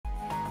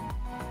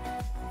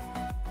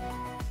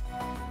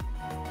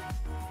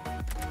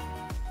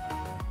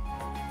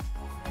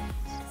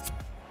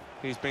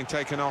He's been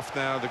taken off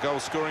now, the goal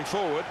scoring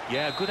forward.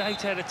 Yeah, a good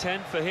 8 out of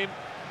 10 for him.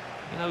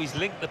 You know, he's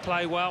linked the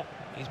play well.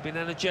 He's been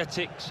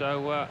energetic,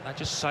 so they're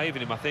just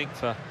saving him, I think,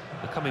 for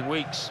the coming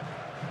weeks.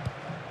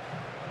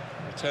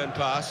 Return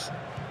pass.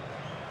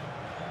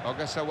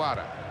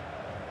 Ogasawara.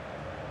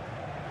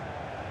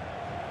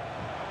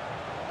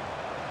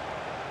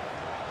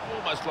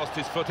 Almost lost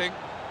his footing.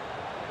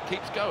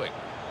 Keeps going.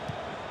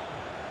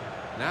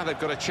 Now they've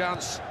got a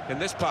chance in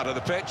this part of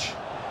the pitch.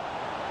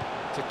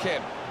 To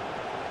Kim.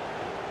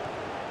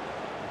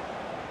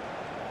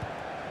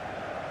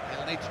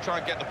 They'll need to try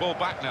and get the ball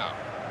back now.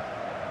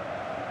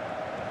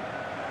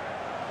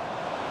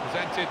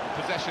 Presented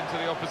possession to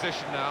the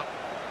opposition now.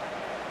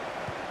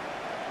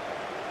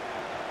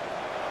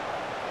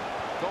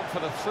 Gone for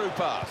the through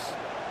pass.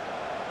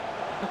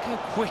 Look how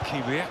quick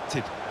he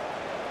reacted.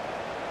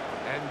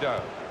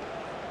 Endo.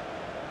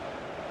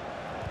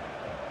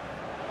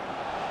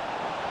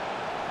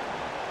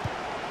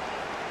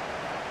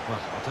 Well,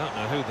 I don't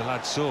know who the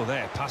lad saw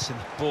there, passing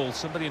the ball.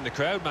 Somebody in the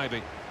crowd,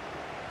 maybe.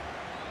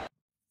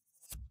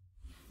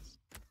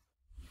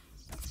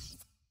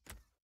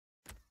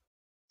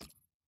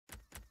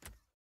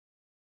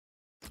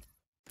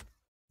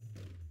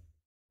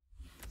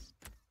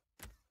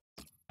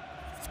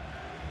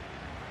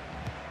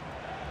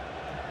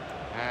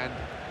 And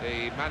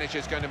the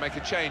manager's going to make a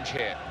change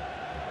here.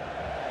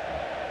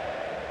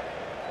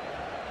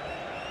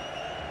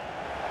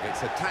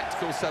 It's a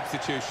tactical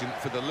substitution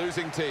for the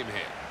losing team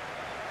here.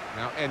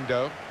 Now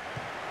Endo,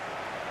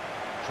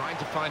 trying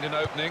to find an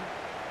opening.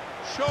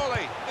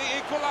 Surely, the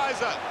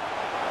equaliser.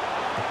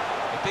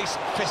 A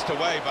decent fist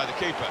away by the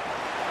keeper.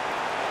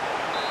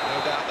 No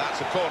doubt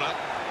that's a corner.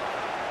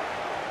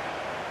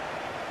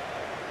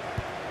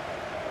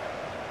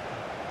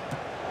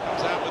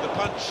 Comes out with a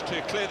punch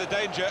to clear the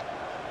danger.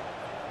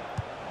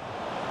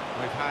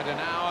 We've had an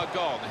hour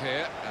gone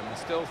here, and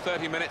still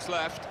 30 minutes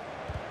left.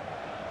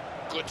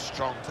 Good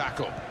strong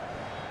tackle.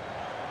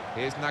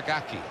 Here's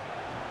Nagaki.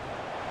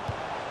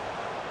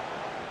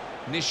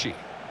 Nishi.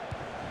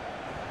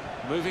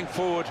 Moving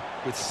forward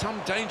with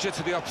some danger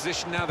to the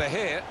opposition now they're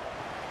here.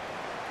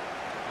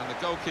 And the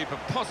goalkeeper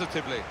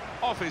positively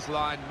off his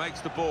line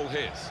makes the ball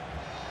his.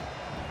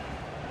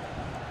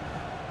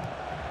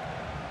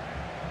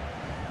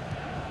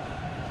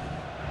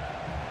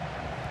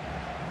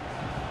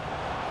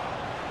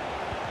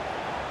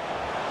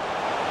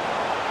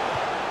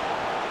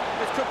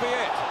 This could be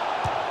it.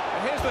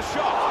 And here's the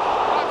shot.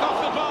 Back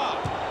off the bar.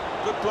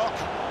 Good block.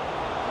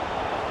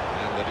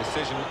 And the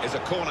decision is a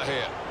corner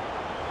here.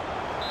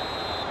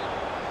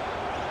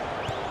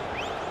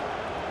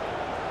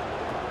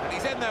 And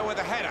he's in there with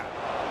a header.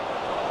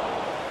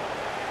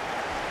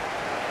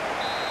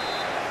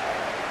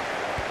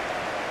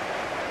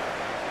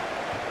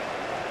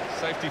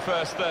 Safety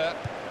first there.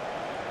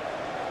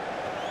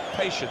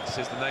 Patience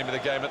is the name of the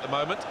game at the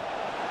moment.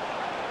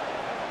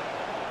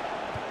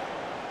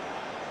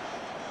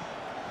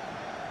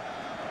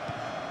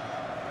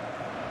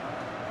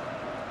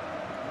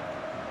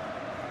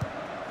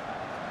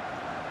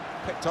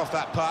 Picked off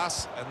that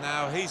pass, and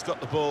now he's got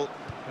the ball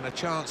and a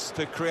chance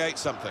to create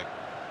something.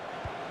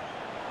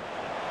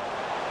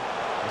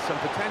 There's some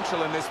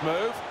potential in this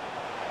move.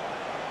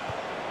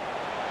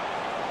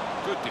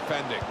 Good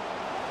defending.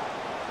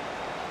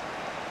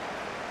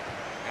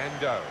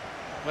 Endo.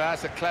 Well,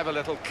 that's a clever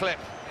little clip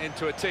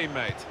into a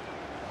teammate.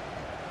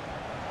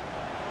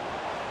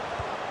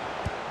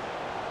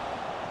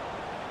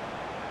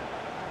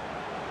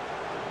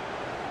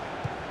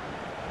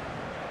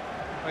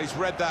 Well, he's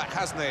read that,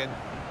 hasn't he, and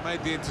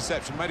made the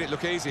interception, made it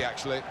look easy,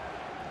 actually.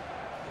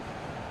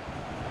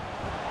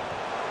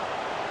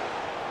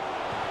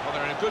 Well,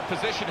 they're in a good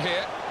position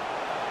here.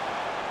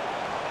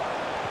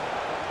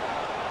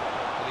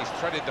 And he's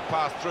threaded the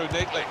pass through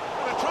neatly.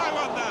 Gonna try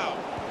one now.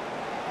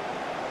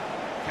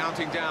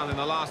 Counting down in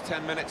the last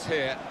 10 minutes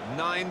here.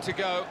 9 to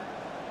go.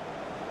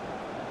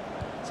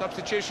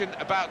 Substitution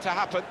about to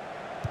happen.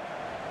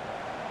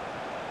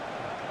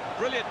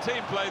 Brilliant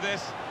team play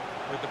this,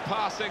 with the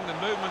passing, the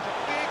movement.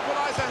 The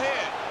equaliser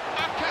here.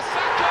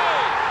 Akasaki!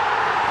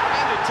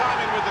 Ended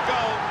timing with the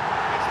goal.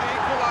 It's the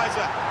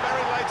equaliser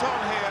very late on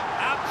here.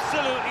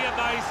 Absolutely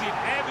amazing.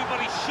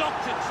 Everybody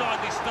shocked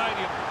inside this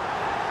stadium.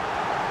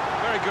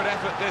 Very good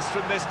effort this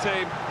from this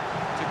team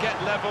to get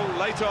level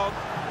late on.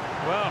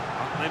 Well,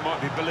 they might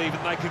be believing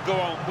they could go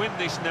on and win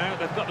this now.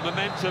 They've got the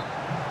momentum.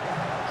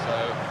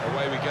 So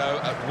away we go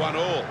at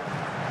 1-1.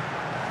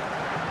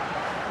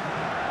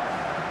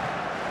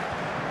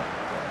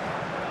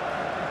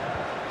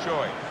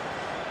 Choi.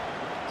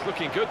 It's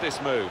looking good, this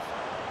move.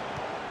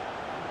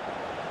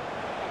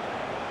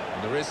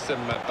 And there is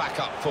some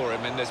backup for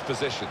him in this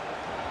position.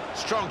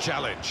 Strong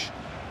challenge.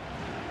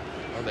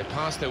 Well, they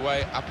passed their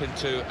way up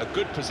into a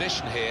good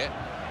position here,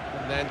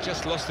 and then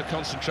just lost the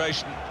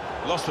concentration,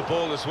 lost the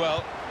ball as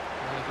well.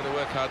 And they've got to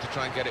work hard to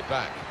try and get it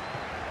back.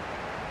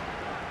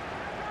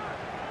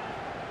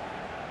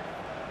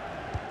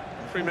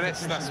 3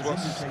 minutes, that's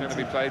what's going to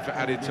be played for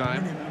added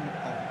time. 3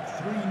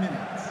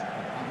 minutes of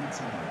added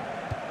time.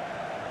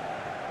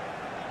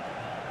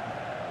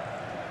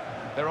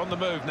 They're on the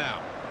move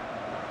now.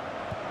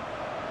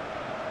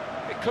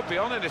 It could be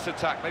on in this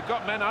attack. They've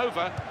got men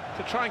over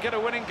to try and get a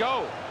winning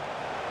goal.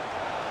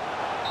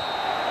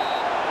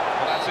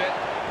 Well, that's it.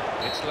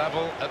 It's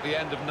level at the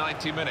end of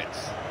 90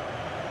 minutes.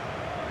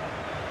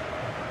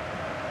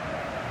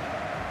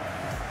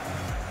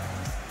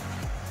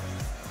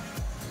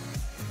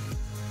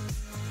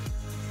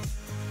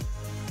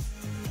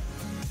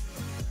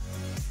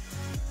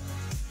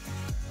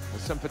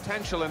 There's some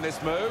potential in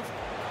this move.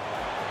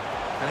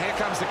 And here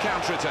comes the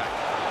counter-attack.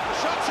 The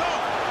shot's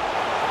on!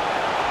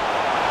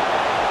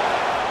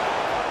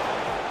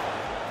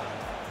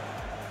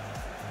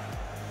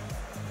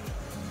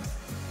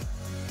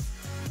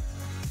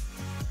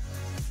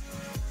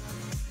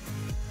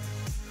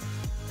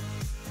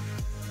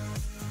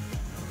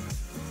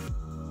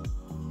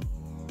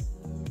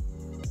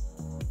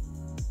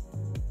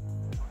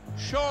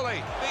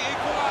 Surely, the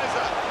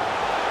equaliser.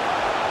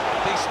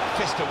 Decent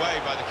fist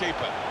away by the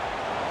keeper.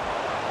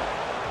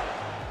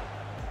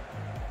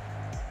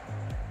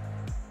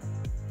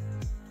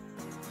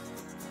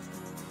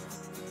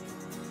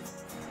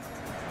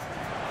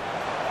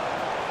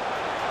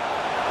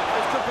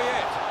 This could be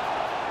it.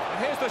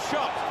 And here's the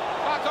shot,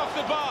 back off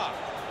the bar.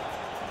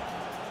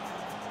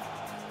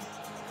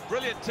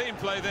 Brilliant team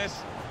play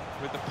this,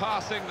 with the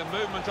passing, the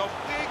movement of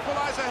the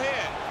equaliser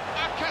here.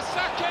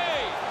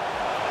 Akasaki!